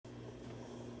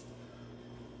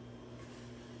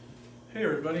Hey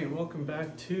everybody, and welcome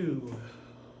back to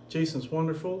Jason's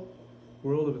Wonderful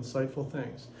World of Insightful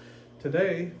Things.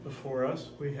 Today, before us,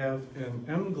 we have an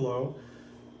Emglo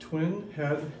twin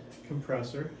head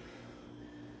compressor.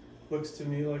 Looks to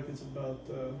me like it's about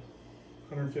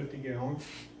 150 gallons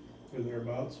or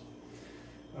thereabouts.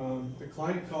 The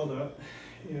client called up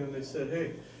and they said,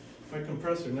 hey, my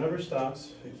compressor never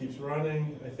stops, it keeps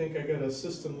running. I think I got a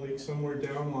system leak somewhere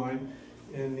downline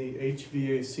in the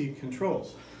HVAC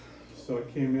controls. So I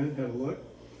came in, had a look,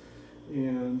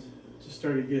 and just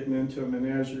started getting into a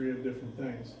menagerie of different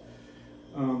things.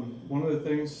 One of the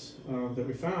things that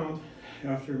we found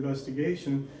after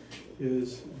investigation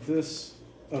is this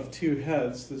of two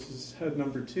heads, this is head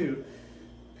number 2,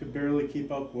 could barely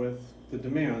keep up with the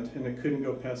demand, and it couldn't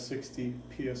go past 60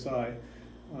 psi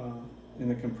in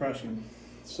the compression.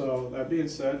 So that being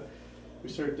said, we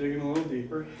started digging a little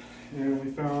deeper, and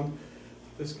we found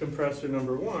this compressor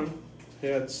number 1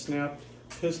 had snapped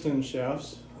piston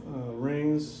shafts,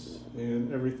 rings,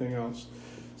 and everything else.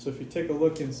 So if you take a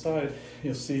look inside,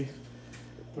 you'll see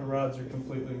the rods are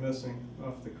completely missing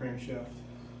off the crankshaft.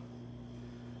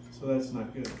 So that's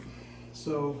not good.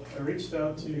 So I reached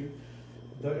out to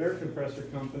the air compressor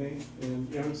company in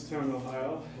Youngstown,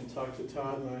 Ohio, and talked to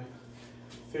Todd, my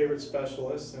favorite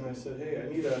specialist, and I said, hey,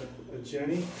 I need a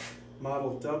Jenny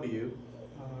Model W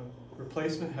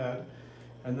replacement head.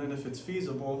 And then if it's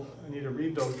feasible, I need a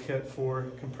rebuild kit for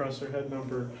compressor head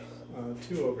number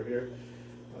 2 over here,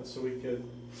 so we could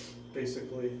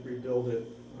basically rebuild it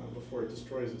before it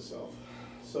destroys itself.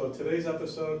 So today's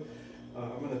episode,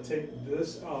 I'm going to take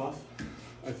this off.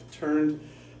 I've turned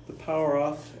the power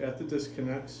off at the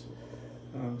disconnects,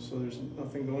 so there's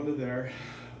nothing going to there.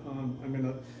 I'm going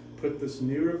to put this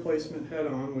new replacement head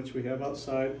on, which we have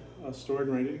outside, stored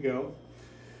and ready to go.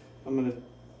 I'm going to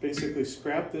basically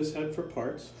scrap this head for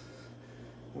parts.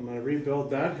 I'm going to rebuild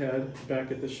that head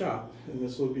back at the shop, and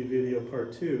this will be video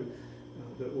part 2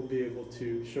 that we'll be able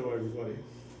to show everybody.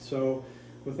 So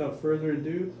without further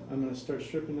ado, I'm going to start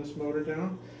stripping this motor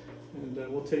down, and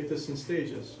we'll take this in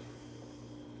stages.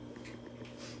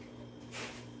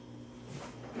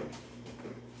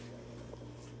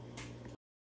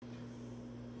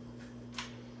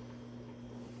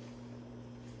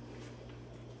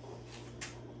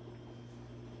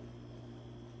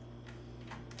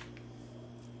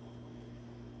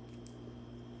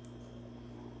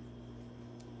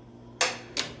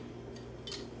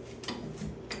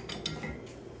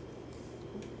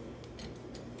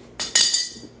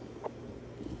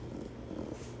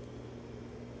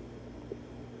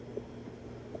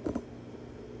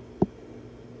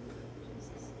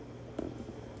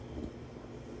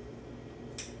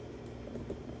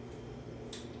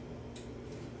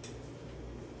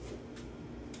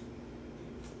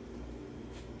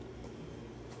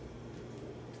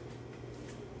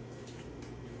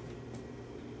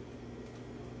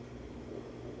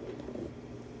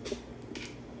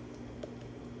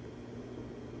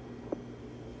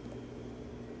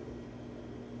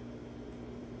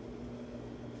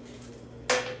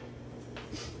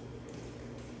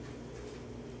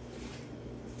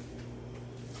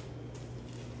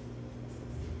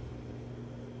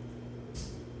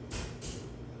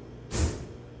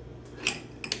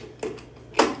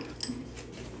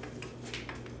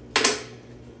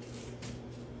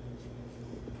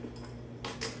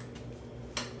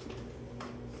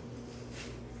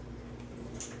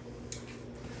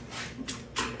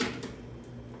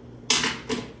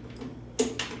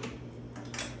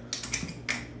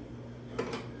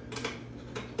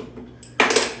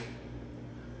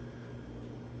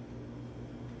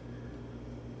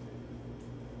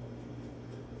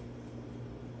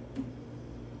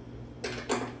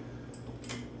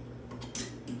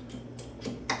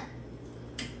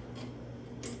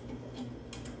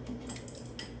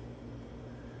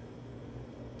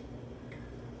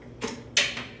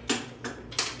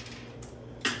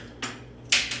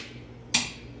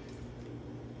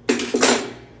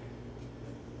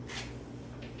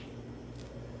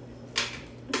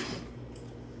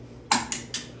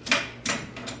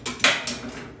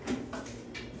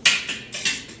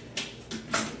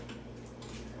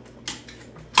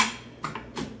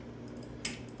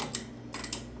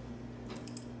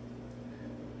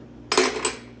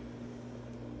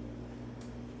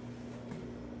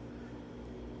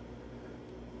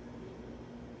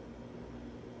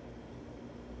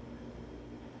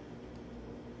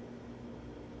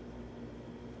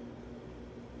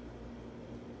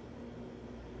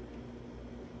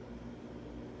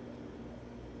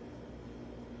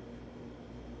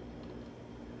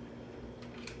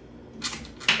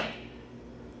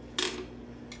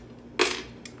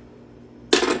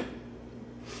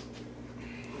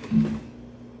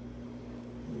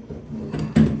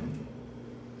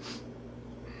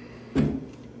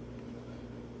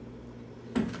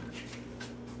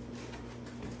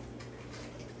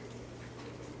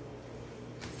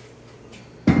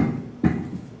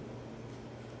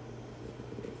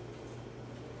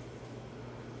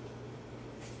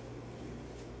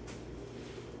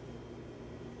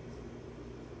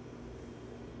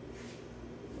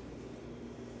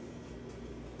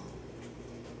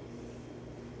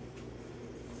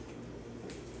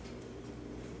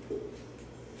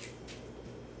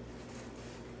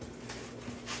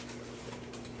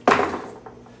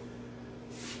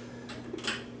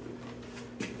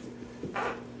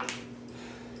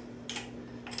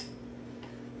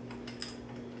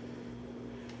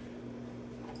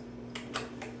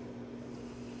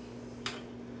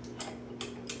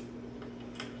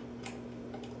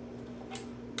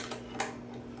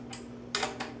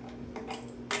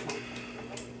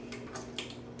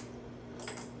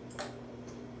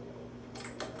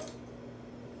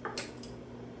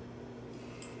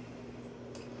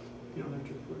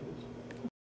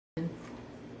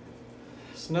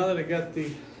 So now that I got the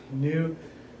new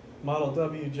Model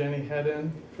W Jenny head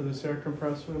in for this air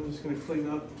compressor, I'm just going to clean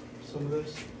up some of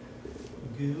this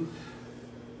goo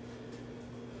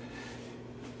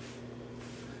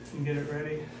and get it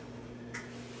ready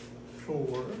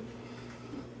for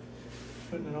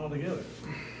putting it all together.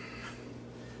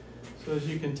 So as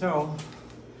you can tell,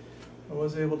 I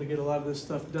was able to get a lot of this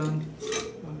stuff done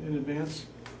in advance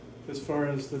as far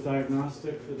as the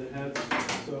diagnostic for the head.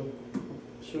 So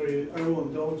I'll show you, I will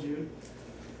indulge you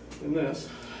in this.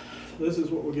 This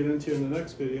is what we'll get into in the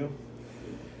next video.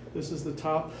 This is the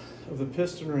top of the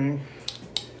piston ring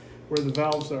where the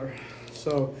valves are.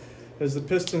 So as the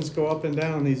pistons go up and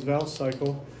down, these valves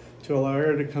cycle to allow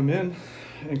air to come in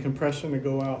and compression to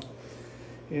go out.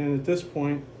 And at this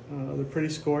point, they're pretty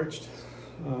scorched.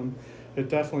 It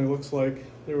definitely looks like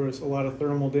there was a lot of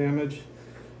thermal damage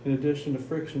in addition to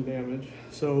friction damage.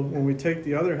 So when we take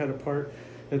the other head apart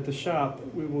at the shop,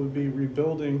 we will be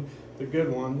rebuilding the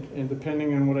good one, and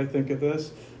depending on what I think of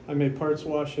this, I may parts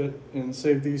wash it and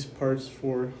save these parts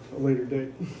for a later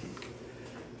date.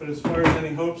 But as far as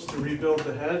any hopes to rebuild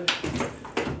the head,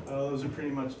 those are pretty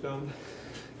much done.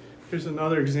 Here's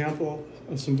another example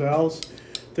of some valves.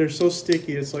 They're so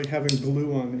sticky, it's like having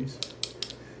glue on these.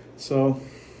 So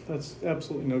that's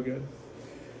absolutely no good.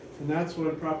 And that's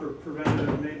what proper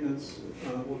preventative maintenance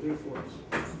will do for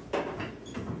us.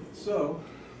 So,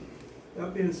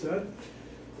 that being said,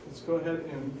 let's go ahead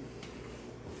and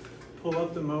pull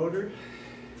up the motor.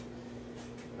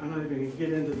 I'm not even going to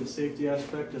get into the safety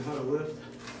aspect of how to lift.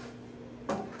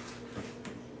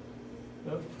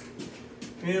 Yep.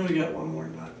 And we got one more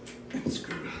nut and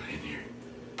screw in here.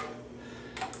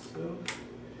 So,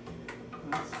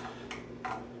 let's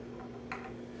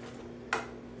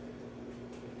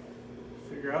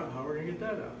figure out how we're going to get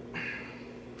that out.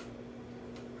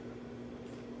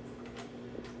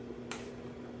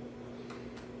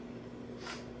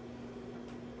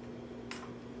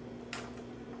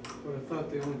 But I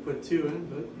thought they only put 2 in,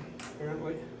 but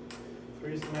apparently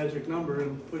 3 is the magic number,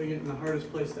 and putting it in the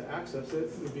hardest place to access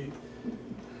it would be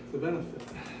the benefit.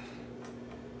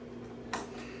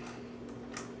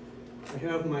 I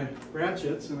have my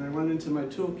ratchets, and I went into my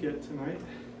toolkit tonight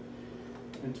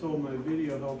and told my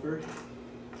video helper,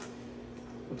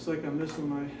 looks like I'm missing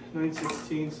my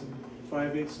 9/16 and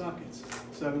 5/8 sockets,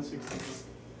 7/16.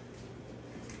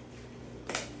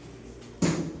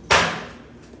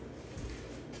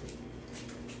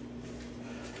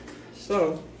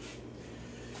 So,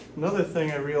 another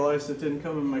thing I realized that didn't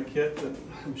come in my kit that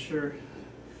I'm sure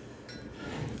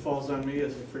falls on me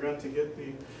is I forgot to get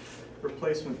the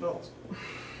replacement belts.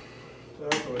 So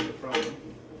that's always a problem.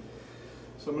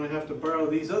 So I'm going to have to borrow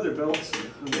these other belts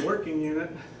on the working unit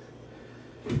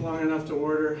long enough to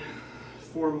order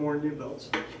 4 more new belts.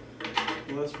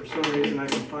 Unless for some reason I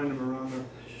can find them around the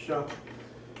shop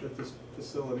at this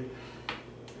facility.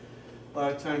 A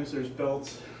lot of times there's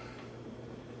belts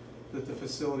that the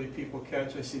facility people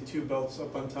catch. I see 2 belts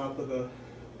up on top of the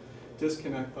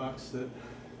disconnect box that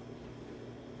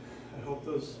I hope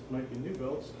those might be new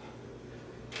belts,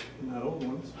 not old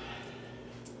ones.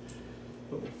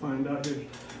 But we'll find out here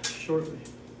shortly.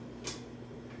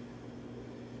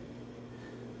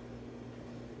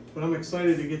 But I'm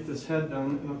excited to get this head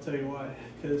done, and I'll tell you why.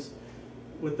 Because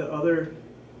with the other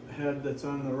head that's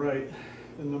on the right,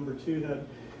 the number 2 head,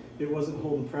 it wasn't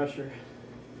holding pressure.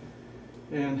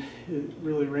 And it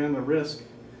really ran the risk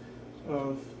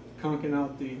of conking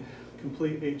out the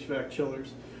complete HVAC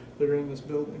chillers that are in this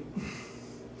building.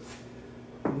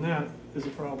 And that is a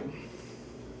problem.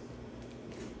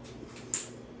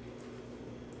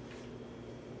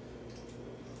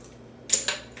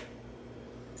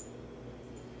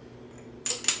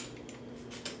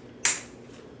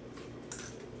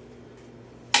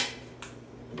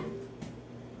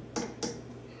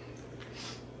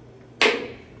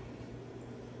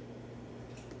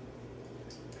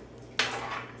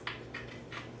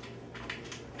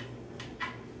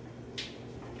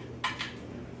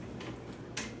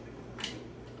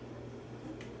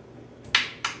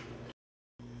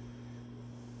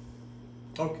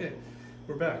 Okay,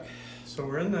 we're back. So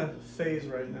we're in the phase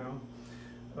right now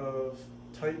of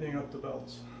tightening up the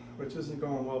belts, which isn't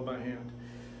going well by hand.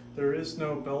 There is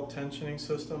no belt tensioning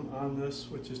system on this,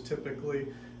 which is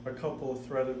typically a couple of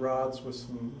threaded rods with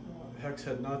some hex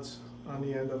head nuts on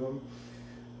the end of them,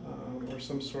 or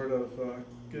some sort of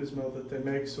gizmo that they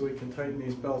make so we can tighten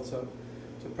these belts up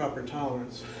to proper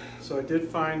tolerance. So I did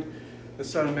find a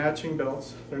set of matching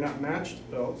belts. They're not matched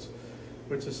belts,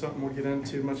 which is something we'll get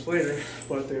into much later,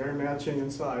 but they are matching in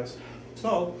size.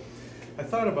 So I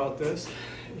thought about this,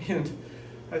 and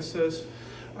I says,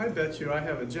 I bet you I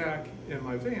have a jack in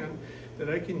my van that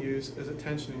I can use as a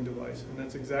tensioning device, and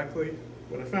that's exactly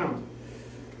what I found.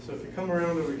 So if you come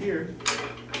around over here,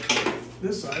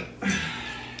 this side,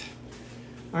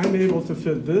 I'm able to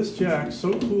fit this jack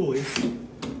so coolly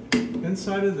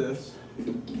inside of this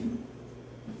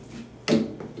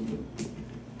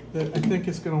that I think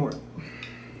it's going to work.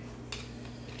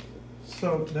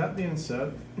 So that being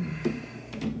said,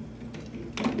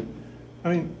 I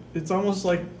mean, it's almost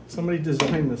like somebody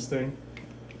designed this thing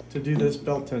to do this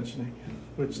belt tensioning,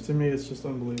 which to me is just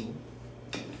unbelievable.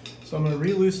 So I'm going to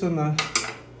re-loosen the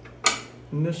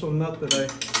initial nut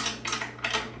that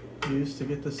I used to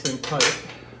get this thing tight.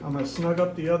 I'm going to snug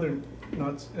up the other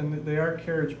nuts, and they are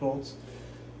carriage bolts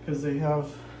because they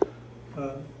have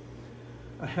a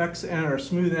hex end or a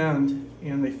smooth end,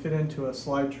 and they fit into a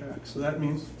slide track. So that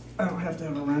means I don't have to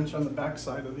have a wrench on the back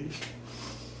side of these.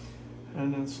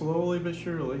 And then slowly but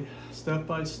surely, step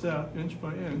by step, inch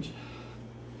by inch,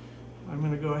 I'm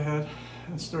going to go ahead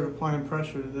and start applying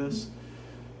pressure to this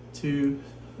to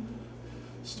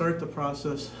start the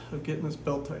process of getting this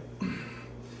belt tight.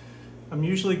 I'm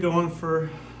usually going for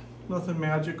nothing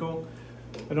magical.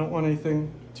 I don't want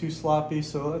anything too sloppy,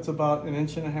 so that's about 1.5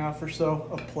 inches or so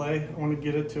of play. I want to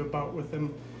get it to about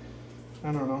within,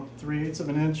 I don't know, 3/8 of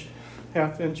an inch,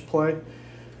 1/2 inch play.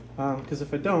 Because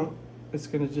if I don't, it's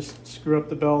going to just screw up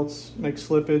the belts, make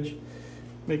slippage,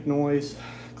 make noise,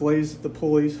 glaze the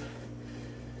pulleys,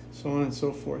 so on and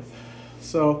so forth.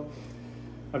 So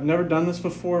I've never done this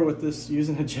before with this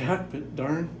using a jack, but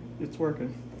darn, it's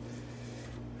working.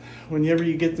 Whenever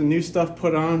you get the new stuff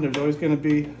put on, there's always going to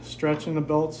be stretch in the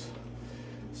belts.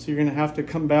 So you're going to have to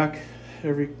come back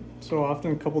every so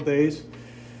often, a couple days,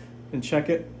 and check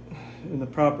it in the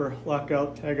proper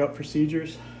lockout, tag out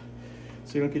procedures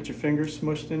so you don't get your fingers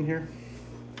smushed in here.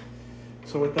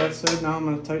 So with that said, now I'm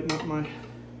going to tighten up my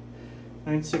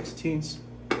 9/16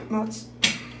 nuts,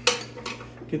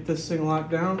 get this thing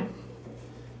locked down,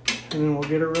 and then we'll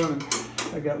get it running.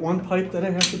 I got one pipe that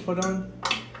I have to put on,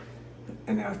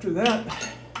 and after that,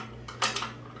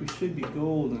 we should be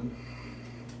golden.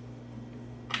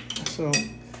 So,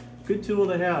 good tool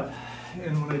to have.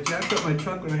 And when I jacked up my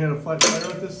truck when I had a flat tire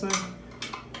with this thing,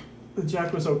 the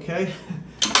jack was okay.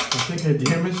 I think I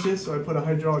damaged it, so I put a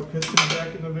hydraulic piston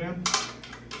jack in the van,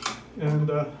 and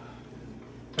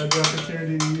had the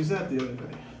opportunity to use that the other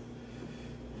day.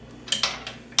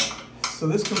 So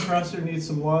this compressor needs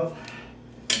some love.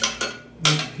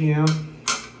 Next PM.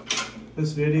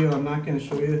 This video, I'm not going to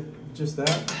show you just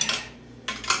that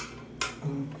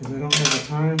because I don't have the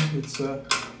time. It's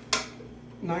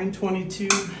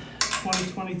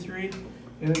 9/22/2023,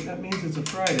 and that means it's a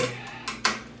Friday.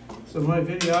 So my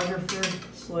videographer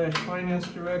slash finance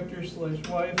director slash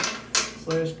wife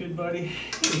slash good buddy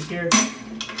is here,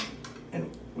 and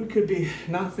we could be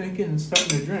not thinking and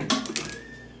starting to drink.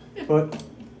 But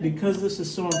because this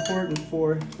is so important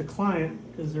for the client,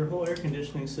 because their whole air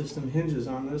conditioning system hinges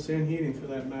on this, and heating for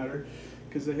that matter,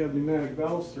 because they have pneumatic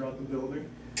valves throughout the building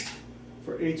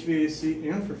for HVAC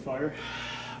and for fire,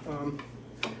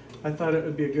 I thought it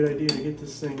would be a good idea to get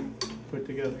this thing put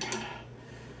together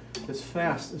as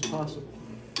fast as possible.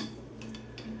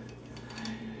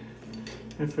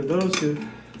 And for those who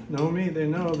know me, they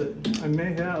know that I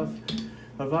may have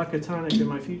a vodka tonic in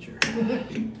my future,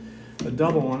 a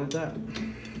double one at that.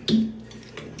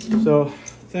 So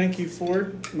thank you,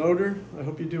 Ford Motor. I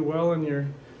hope you do well in your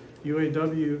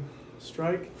UAW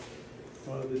strike.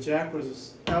 The jack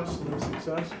was an absolute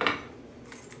success.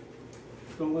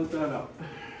 Don't let that out.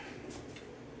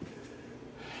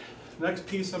 Next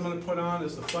piece I'm going to put on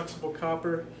is the flexible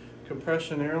copper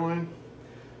compression airline.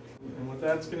 And what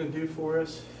that's going to do for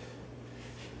us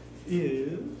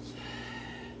is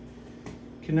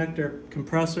connect our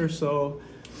compressor. So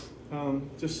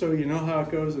just so you know how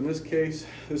it goes, in this case,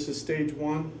 this is stage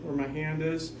 1 where my hand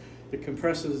is. It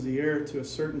compresses the air to a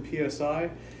certain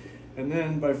PSI, and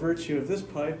then by virtue of this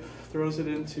pipe, throws it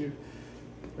into,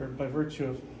 or by virtue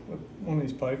of one of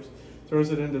these pipes, throws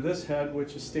it into this head,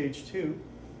 which is stage 2.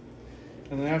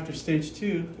 And then after stage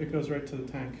 2, it goes right to the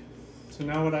tank. So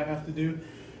now what I have to do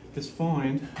is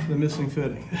find the missing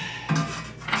fitting.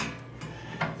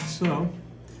 So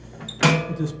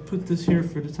I'll just put this here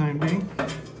for the time being.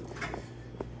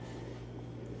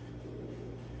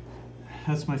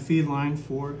 That's my feed line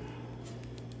for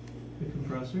the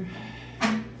compressor.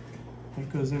 That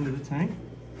goes into the tank.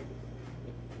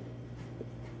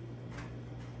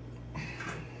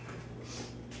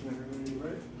 Everybody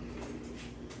right?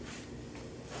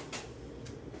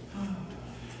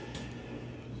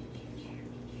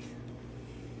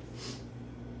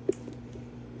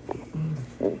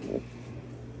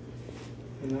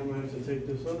 And then I'm going to have to take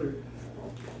this other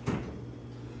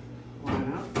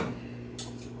line out.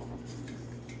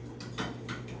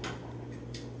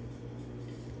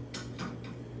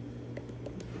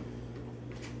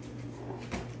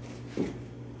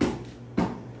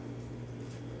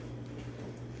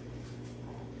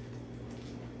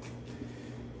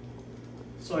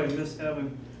 So I miss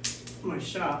having my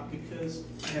shop because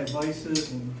I have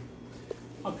vices and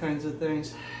all kinds of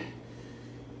things.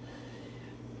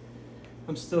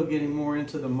 I'm still getting more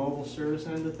into the mobile service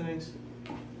end of things.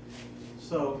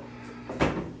 So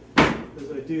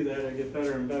as I do that, I get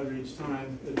better and better each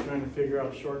time at trying to figure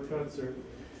out shortcuts or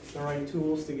the right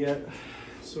tools to get,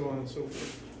 so on and so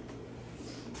forth.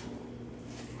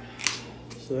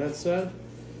 So that said,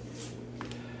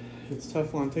 it's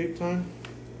Teflon tape time.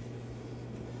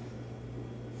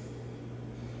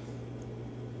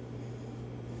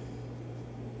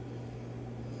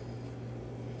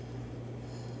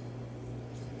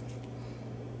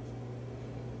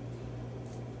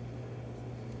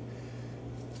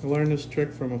 I learned this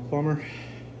trick from a plumber,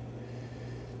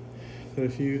 that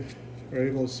if you are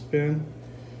able to spin,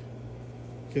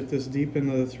 get this deep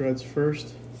into the threads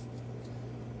first,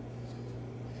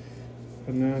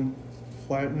 and then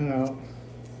flatten it out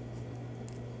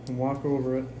and walk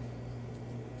over it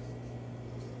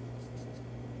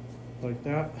like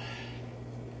that.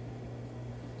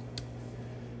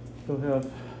 You'll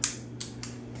have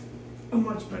a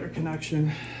much better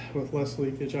connection with less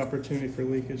leakage, opportunity for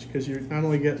leakage, because you're not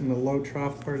only getting the low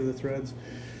trough part of the threads,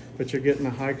 but you're getting the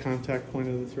high contact point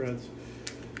of the threads,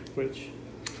 which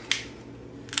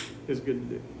is good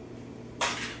to do.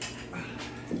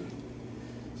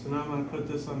 So now I'm going to put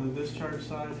this on the discharge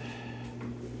side,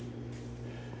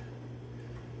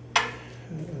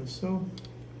 as so.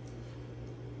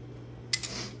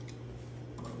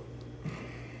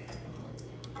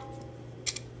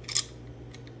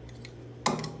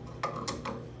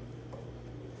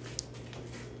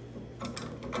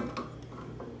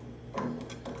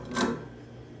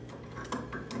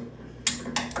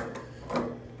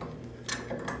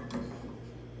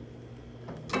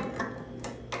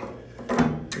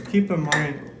 Keep in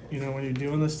mind, you know, when you're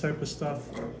doing this type of stuff,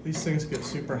 these things get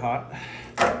super hot.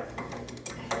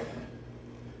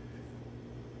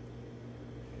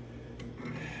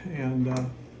 And the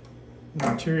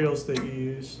materials that you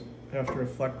use have to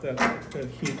reflect that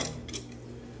heat.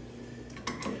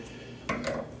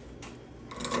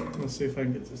 Let's see if I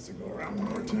can get this to go around one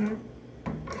more time.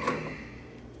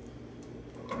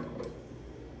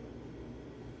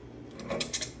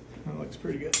 That looks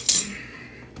pretty good.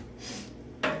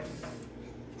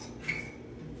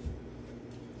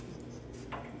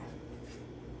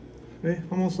 Okay,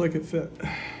 almost like it fit.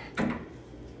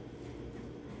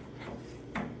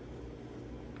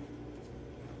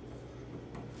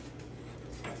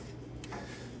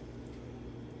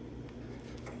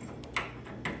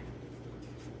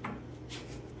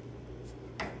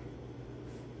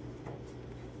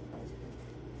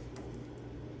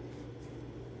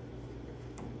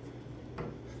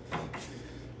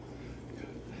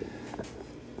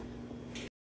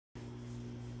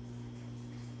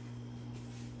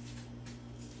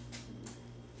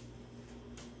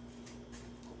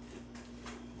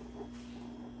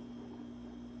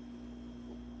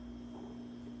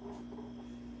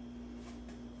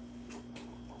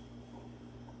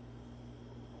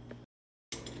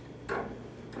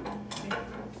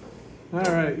 All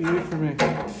right, easy for me.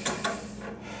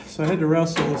 So I had to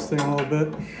wrestle this thing a little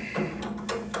bit.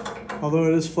 Although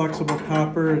it is flexible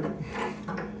copper,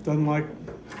 it doesn't like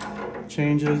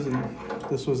changes, and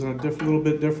this was in a little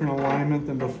bit different alignment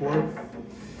than before.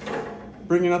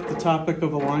 Bringing up the topic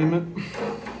of alignment,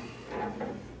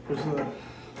 there's a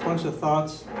bunch of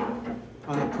thoughts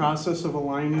on the process of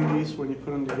aligning these when you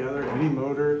put them together. Any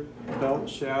motor, belt,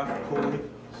 shaft, pulley,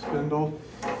 spindle.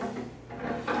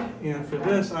 And for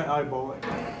this, I eyeball it.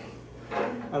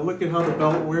 I look at how the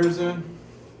belt wears in.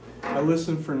 I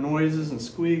listen for noises and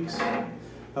squeaks.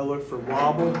 I look for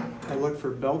wobble. I look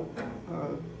for belt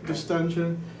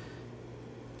distension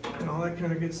and all that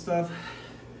kind of good stuff.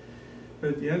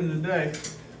 But at the end of the day,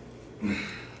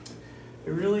 I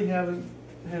really haven't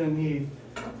had a need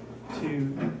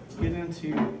to get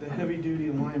into the heavy-duty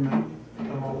alignment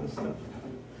of all this stuff.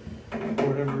 For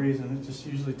whatever reason, it just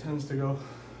usually tends to go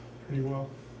pretty well.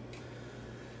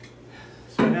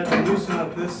 So I had to loosen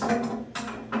up this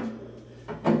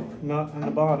nut on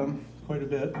the bottom quite a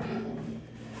bit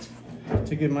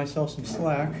to give myself some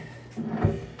slack.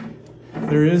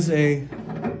 There is a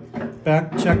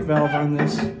back check valve on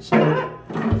this, so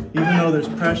even though there's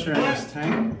pressure in this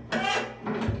tank, I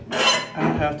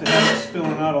don't have to have it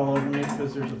spilling out all over me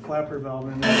because there's a flapper valve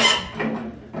in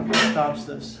there stops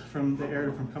this from the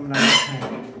air from coming out of the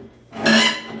tank.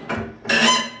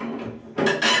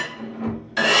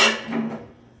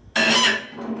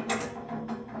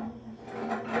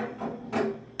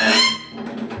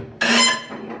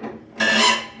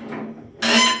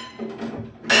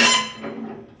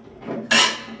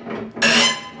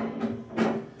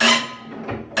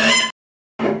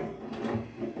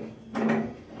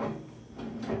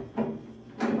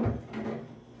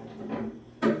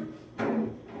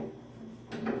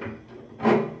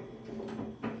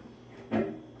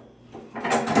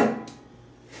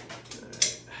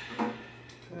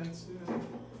 That's it.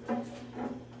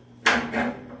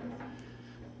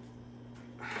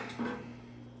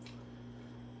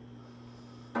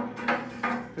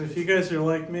 But if you guys are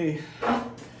like me, I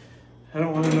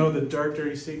don't want to know the dark,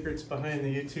 dirty secrets behind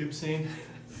the YouTube scene.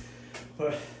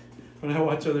 But when I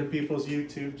watch other people's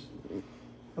YouTubes,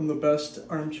 I'm the best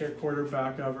armchair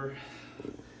quarterback ever.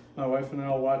 My wife and I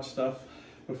will watch stuff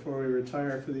before we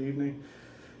retire for the evening.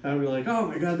 And I'll be like, oh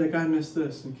my God, that guy missed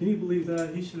this. And can you believe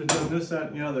that? He should have done this, that,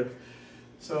 and the other.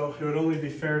 So it would only be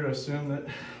fair to assume that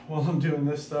while I'm doing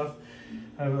this stuff,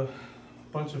 I have a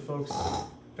bunch of folks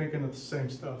thinking of the same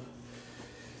stuff.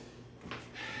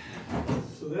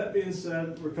 So that being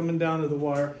said, we're coming down to the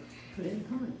wire. Put it in the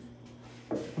comments.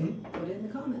 Put it in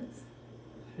the comments.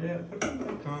 Yeah, put it in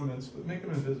the comments, but make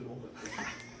them invisible.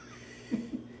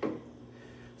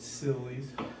 Sillies.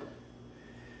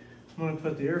 I'm going to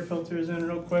put the air filters in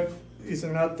real quick. These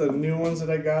are not the new ones that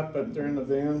I got, but they're in the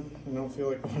van. I don't feel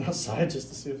like going outside just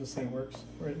to see if this thing works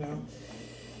right now.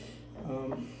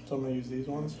 So I'm going to use these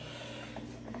ones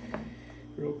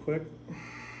real quick.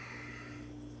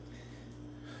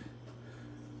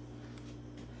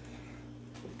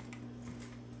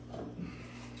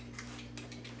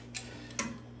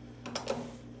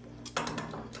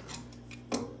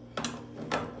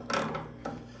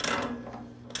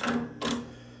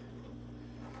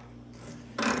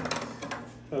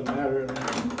 Doesn't matter.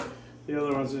 The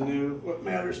other ones are new. What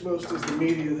matters most is the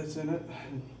media that's in it.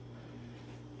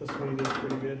 This media is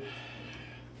pretty good.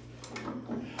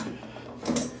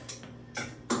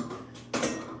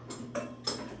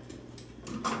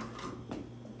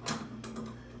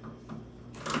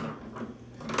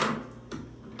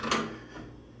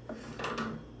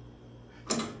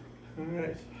 All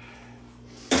right.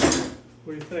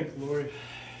 What do you think, Lori?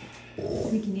 I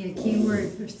think you need a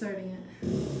keyword for starting it.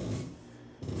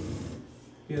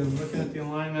 Yeah, I'm looking at the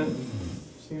alignment.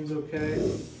 Seems okay.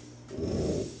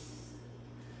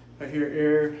 I hear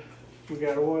air. We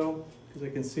got oil because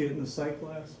I can see it in the sight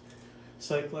glass.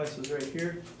 Sight glass is right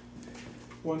here.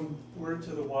 One word to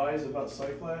the wise about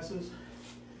sight glasses.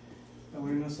 I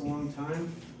learned this a long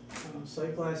time.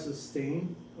 Sight glasses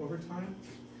stain over time.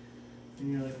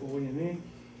 And you're like, well, what do you mean?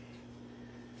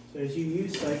 So as you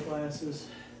use sight glasses,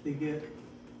 they get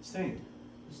stained.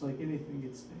 Just like anything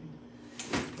gets stained.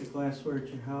 The glassware at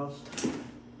your house,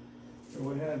 or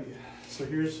what have you. So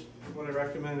here's what I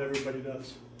recommend everybody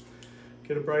does.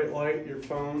 Get a bright light, your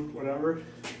phone, whatever,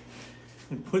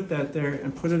 and put that there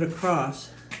and put it across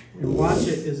and watch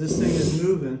it as this thing is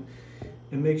moving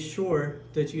and make sure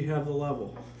that you have the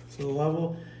level. So the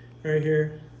level right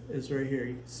here is right here,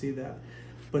 you can see that.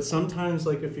 But sometimes,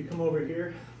 like if you come over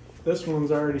here, this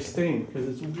one's already stained because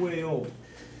it's way old.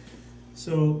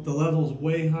 So the level's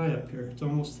way high up here, it's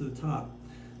almost to the top.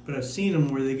 But I've seen them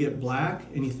where they get black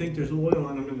and you think there's oil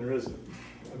on them and there isn't.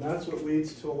 And that's what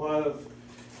leads to a lot of,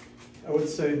 I would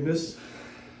say,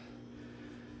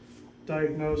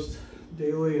 misdiagnosed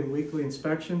daily and weekly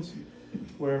inspections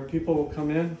where people will come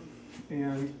in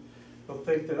and they'll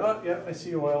think that, oh yeah, I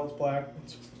see oil, it's black,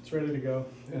 it's ready to go,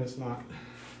 and it's not.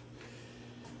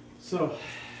 So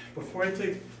before I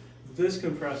take this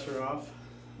compressor off,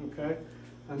 okay,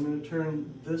 I'm going to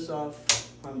turn this off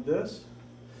on this.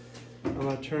 I'm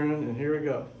going to turn, and here we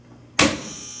go.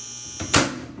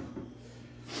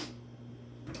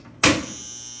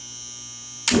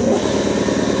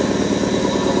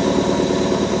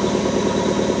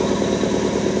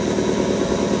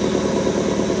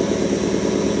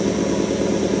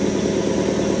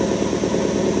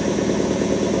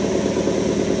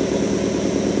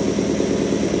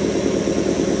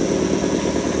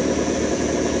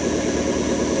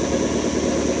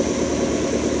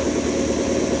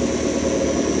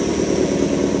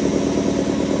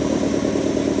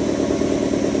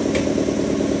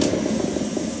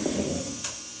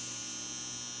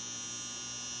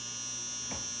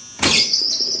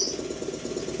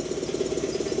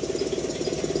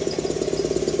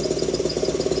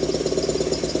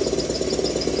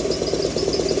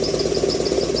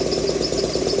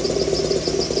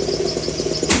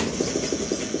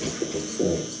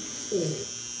 It's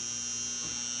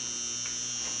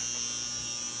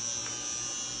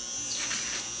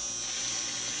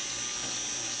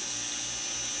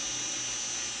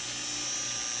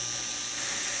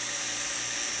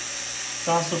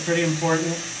also pretty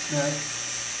important that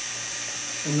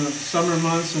in the summer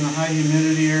months in the high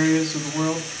humidity areas of the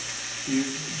world, you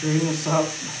drain this out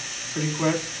pretty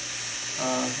quick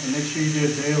and make sure you do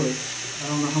it daily. I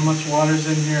don't know how much water's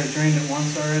in here. I drained it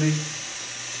once already,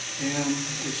 and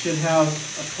it should have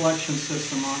a collection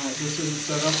system on it. This isn't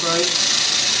set up right.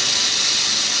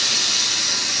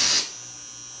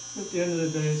 At the end of the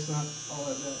day, it's not all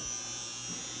that bad.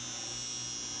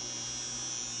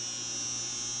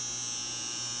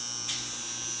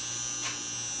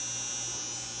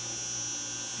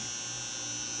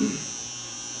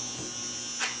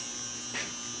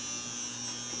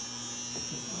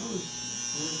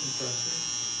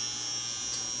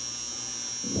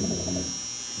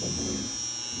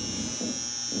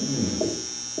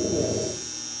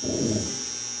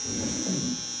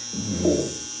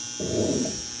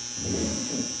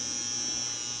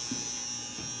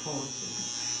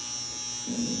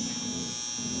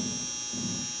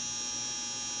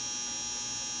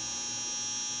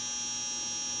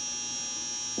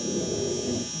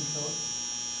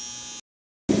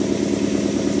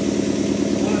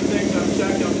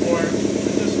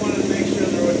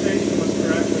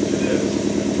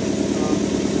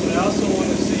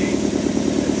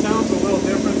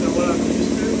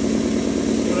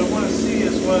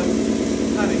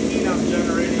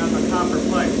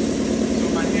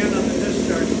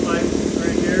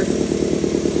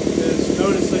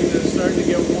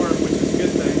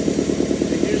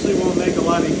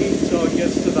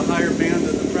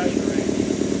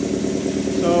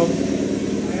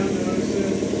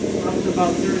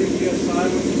 About 30 psi,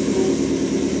 which is cool.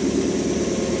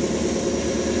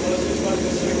 So let's just let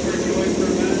this thing percolate for a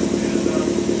minute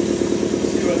and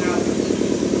see what happens.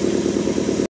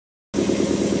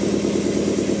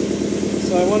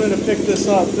 So I wanted to pick this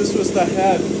up. This was the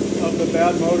head of the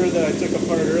bad motor that I took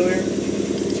apart earlier.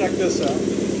 Check this out.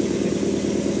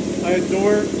 I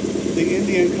adore the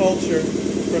Indian culture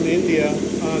from India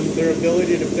on their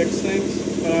ability to fix things,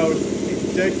 but I was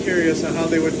dead curious on how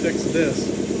they would fix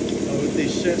this. With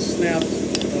these snapped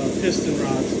piston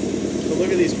rods. So look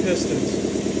at these pistons.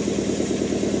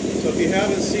 So if you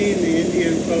haven't seen the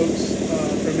Indian folks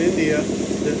from India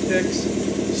that fix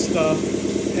stuff,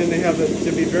 and they have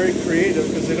to be very creative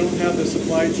because they don't have the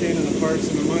supply chain and the parts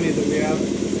and the money that we have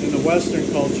in the Western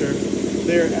culture,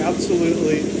 they're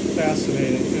absolutely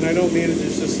fascinating. And I don't mean to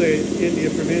just say India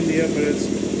from India, but it's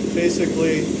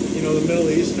basically, you know, the Middle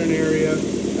Eastern area,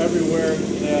 everywhere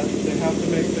that they have to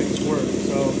make things work.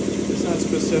 So it's not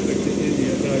specific to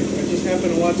India, but I just happen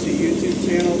to watch the YouTube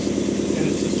channels, and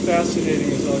it's as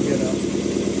fascinating as I'll get out.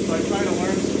 So I try to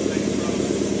learn some things from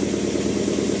it.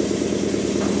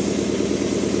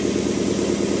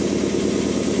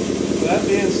 So that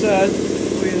being said,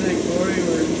 what do you think, Corey?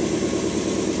 We're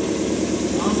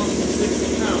almost at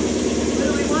 60 pounds. What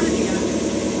do we want to be at?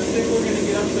 I think we're going to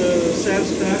get up to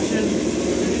satisfaction.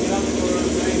 We're going to get up to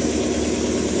around 90.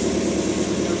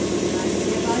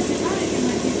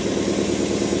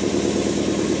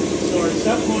 So our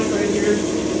set point right here,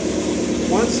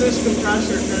 once this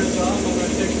compressor turns off, I'm going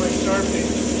to take my Sharpie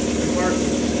and mark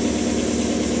it.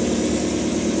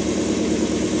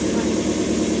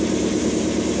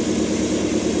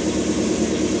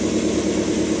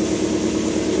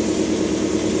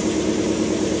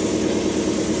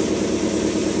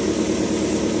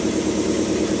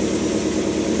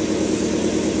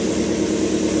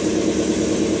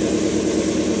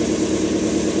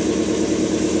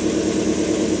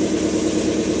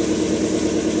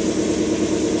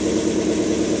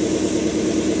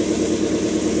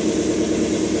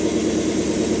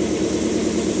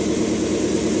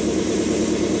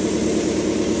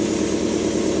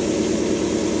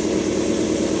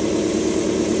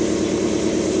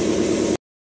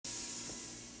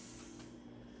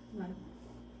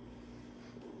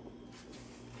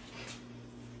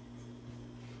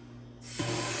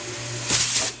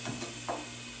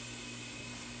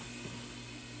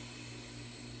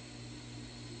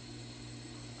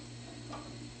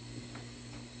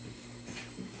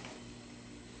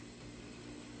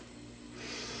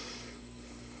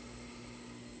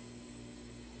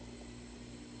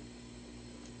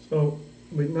 So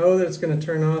we know that it's going to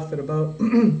turn off at about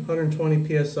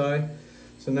 120 psi.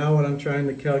 So now what I'm trying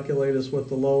to calculate is what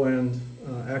the low end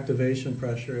activation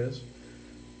pressure is.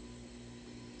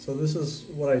 So this is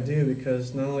what I do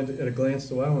because not only at a glance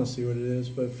do I want to see what it is,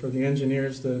 but for the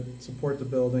engineers that support the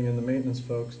building and the maintenance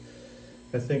folks,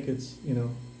 I think it's, you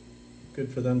know,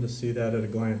 good for them to see that at a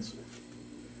glance.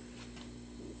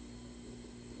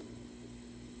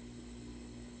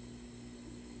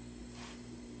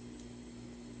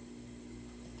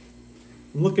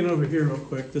 I'm looking over here real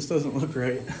quick. This doesn't look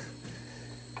right.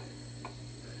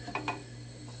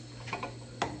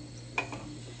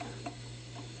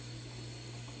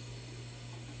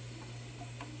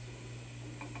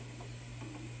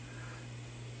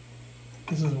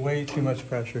 This is way too much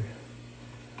pressure.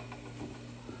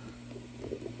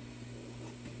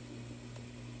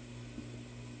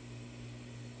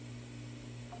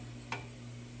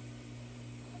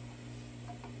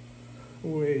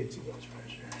 Way too much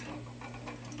pressure.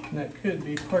 And that could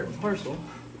be part and parcel.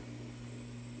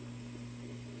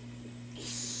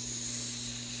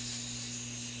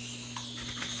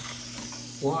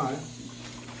 Why?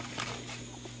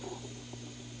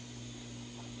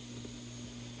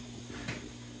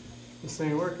 This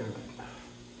ain't working right.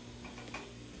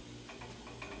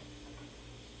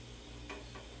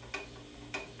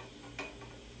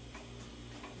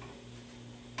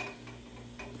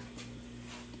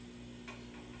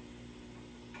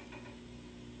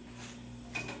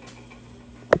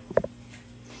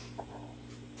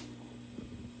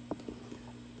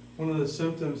 One of the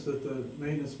symptoms that the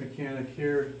maintenance mechanic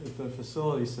here at the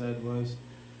facility said was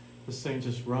this thing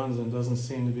just runs and doesn't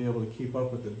seem to be able to keep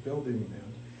up with the building demand.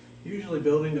 Usually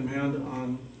building demand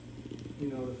on,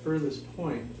 the furthest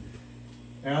point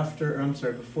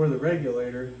before the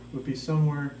regulator would be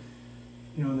somewhere,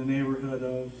 in the neighborhood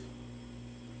of,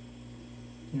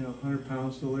 100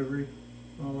 pounds delivery,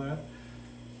 all that.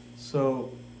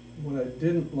 So what I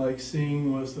didn't like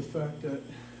seeing was the fact that,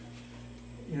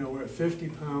 we're at 50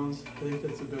 pounds. I think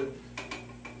that's a bit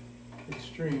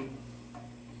extreme.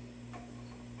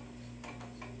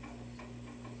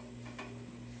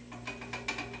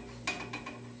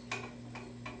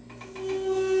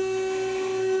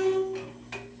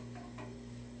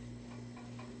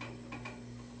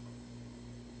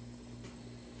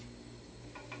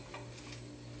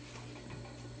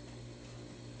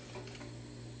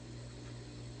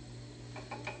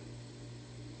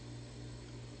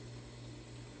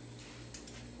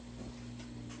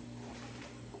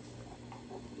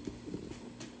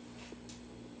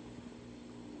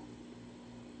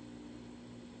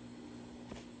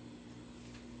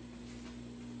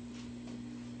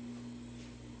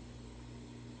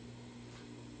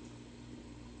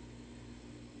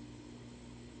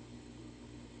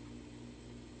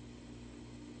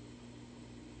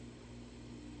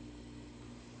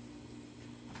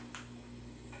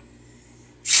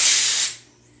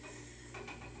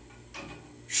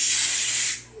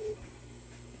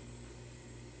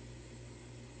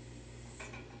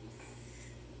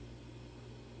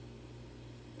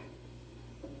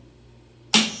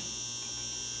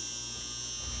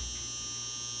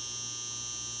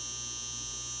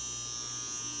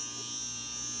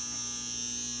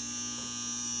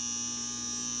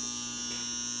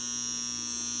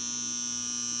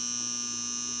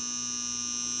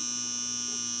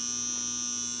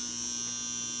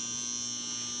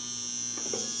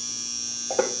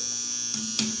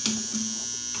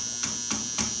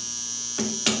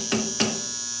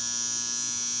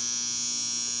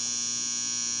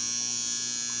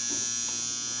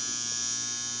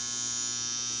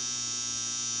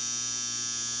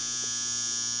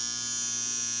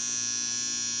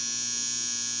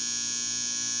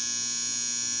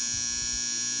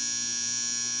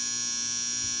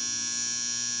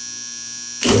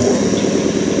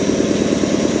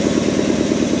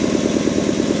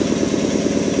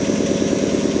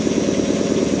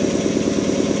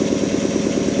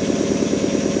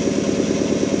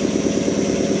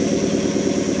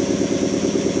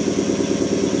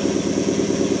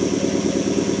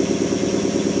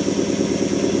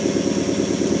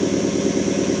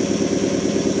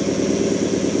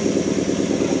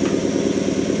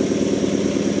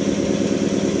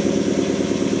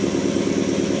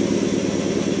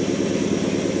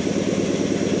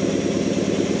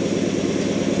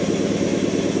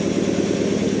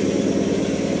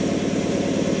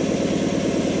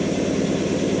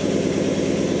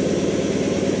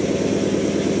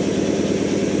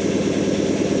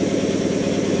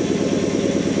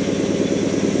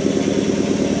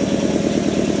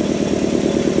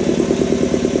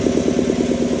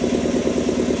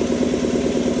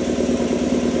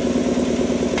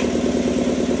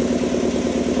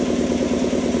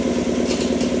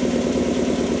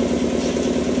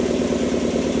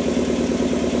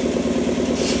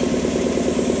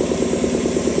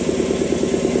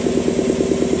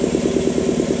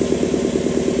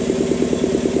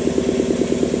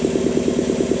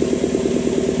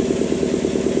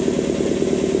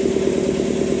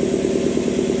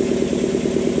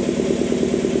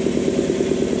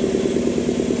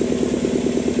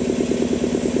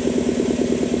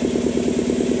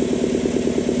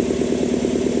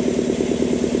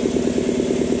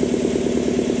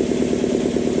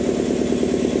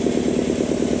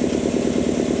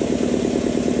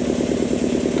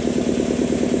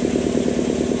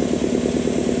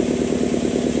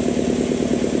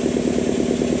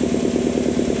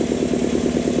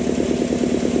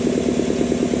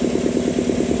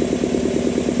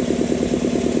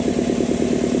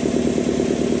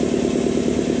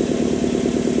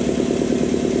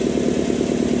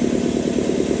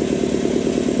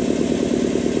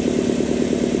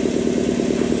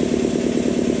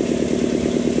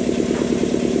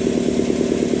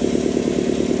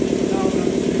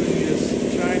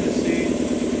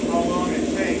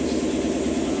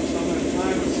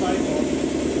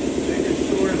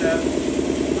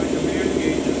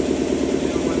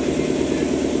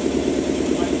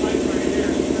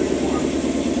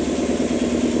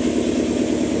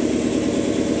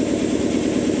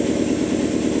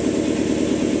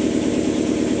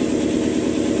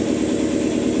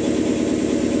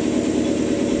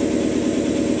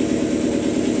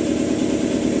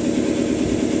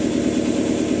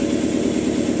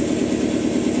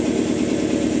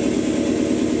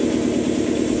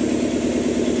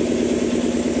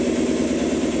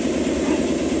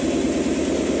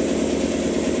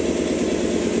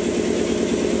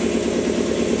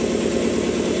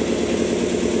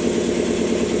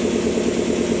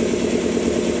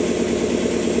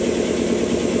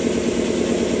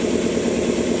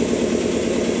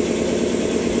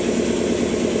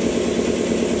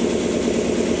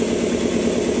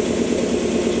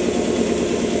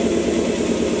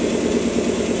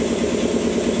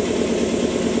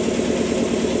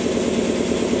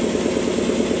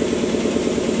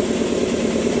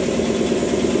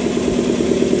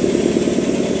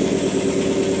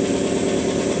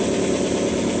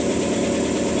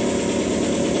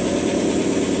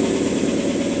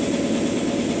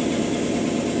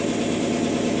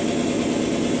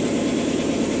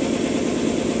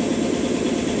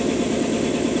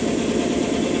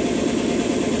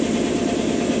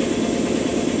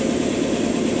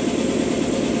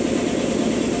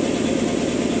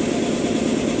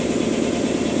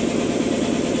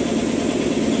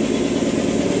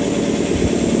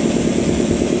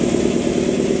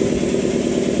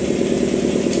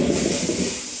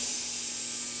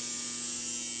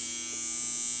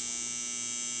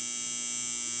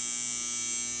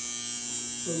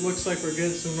 So it looks like we're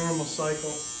getting some normal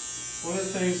cycle. One of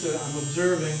the things that I'm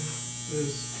observing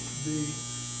is the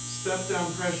step-down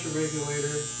pressure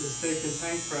regulator that's taking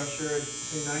tank pressure at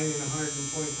between 90 and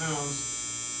 120 pounds.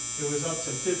 It was up to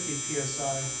 50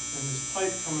 psi, and this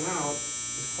pipe coming out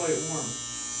is quite warm.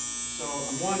 So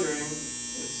I'm wondering,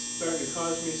 it's starting to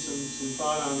cause me some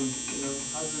thought on,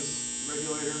 how's this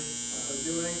regulator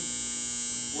doing?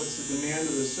 What's the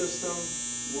demand of the system?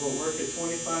 Will it work at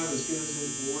 25 as good as it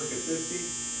will work at 50?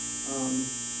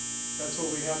 That's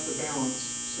what we have to balance.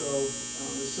 So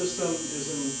the system is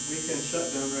in weekend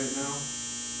shutdown right now,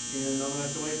 and I'm going to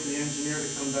have to wait for the engineer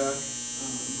to come back.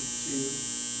 See if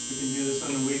we can do this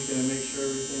on the weekend and make sure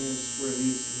everything is where it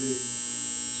needs to be.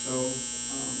 So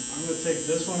I'm going to take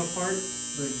this one apart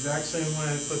the exact same way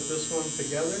I put this one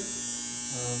together.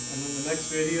 And in the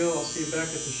next video, I'll see you back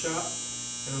at the shop,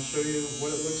 and I'll show you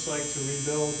what it looks like to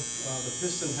rebuild the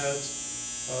piston heads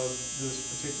of this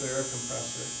particular air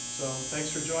compressor. So thanks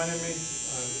for joining me.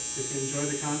 If you enjoyed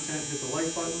the content, hit the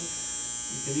like button.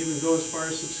 You can even go as far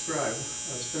as subscribe.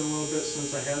 It's been a little bit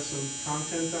since I had some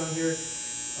content on here.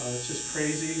 It's just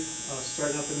crazy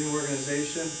starting up a new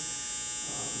organization.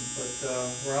 But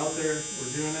we're out there,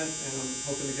 we're doing it, and I'm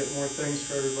hoping to get more things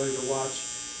for everybody to watch.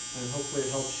 And hopefully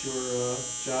it helps your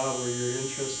job or your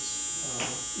interests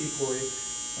equally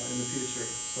in the future.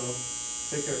 So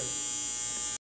take care.